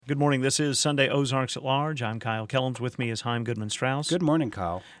Good morning. This is Sunday Ozarks at Large. I'm Kyle Kellums. With me is Chaim Goodman-Strauss. Good morning,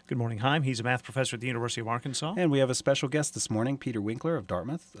 Kyle. Good morning, Chaim. He's a math professor at the University of Arkansas. And we have a special guest this morning. Peter Winkler of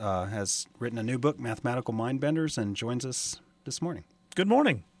Dartmouth has written a new book, Mathematical Mindbenders, and joins us this morning. Good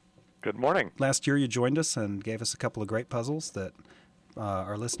morning. Good morning. Last year you joined us and gave us a couple of great puzzles that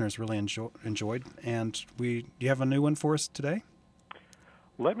our listeners really enjoyed. And do you have a new one for us today?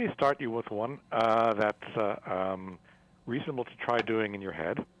 Let me start you with one that's reasonable to try doing in your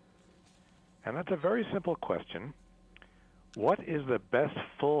head. And that's a very simple question. What is the best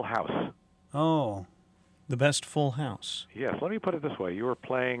full house? Oh. The best full house. Yes, let me put it this way. You were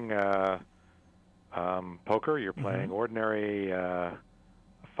playing poker. You're playing ordinary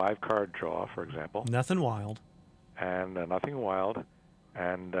five-card draw, for example. Nothing wild. And nothing wild.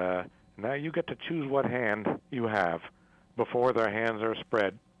 And now you get to choose what hand you have before their hands are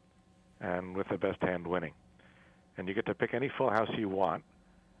spread, and with the best hand winning. And you get to pick any full house you want.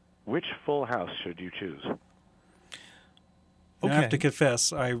 Which full house should you choose? Okay. I have to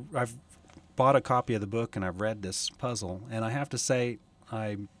confess, I've bought a copy of the book and I've read this puzzle, and I have to say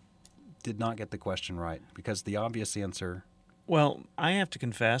I did not get the question right, because the obvious answer... Well, I have to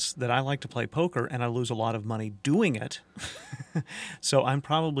confess that I like to play poker and I lose a lot of money doing it, so I'm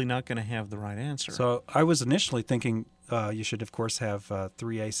probably not going to have the right answer. So I was initially thinking you should, of course, have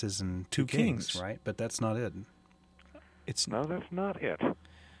three aces and two kings, right? But that's not it. No, that's not it.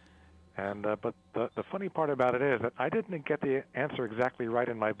 And but the funny part about it is that I didn't get the answer exactly right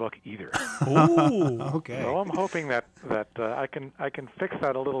in my book either. Ooh, okay. So I'm hoping that I can fix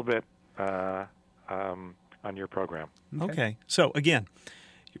that a little bit on your program. Okay. So again,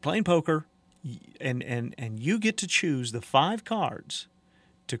 you're playing poker, and you get to choose the 5 cards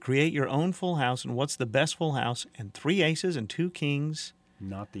to create your own full house. And what's the best full house? And 3 aces and 2 kings.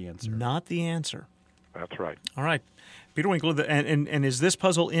 Not the answer. Not the answer. That's right. All right. Peter Winkler, and is this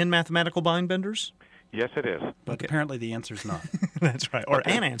puzzle in Mathematical Mindbenders? Yes, it is. But apparently the answer's not. That's right. Or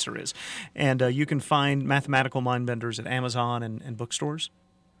an answer is. And you can find Mathematical Mindbenders at Amazon and bookstores?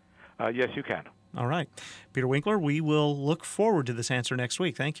 Yes, you can. All right. Peter Winkler, we will look forward to this answer next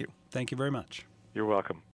week. Thank you. Thank you very much. You're welcome.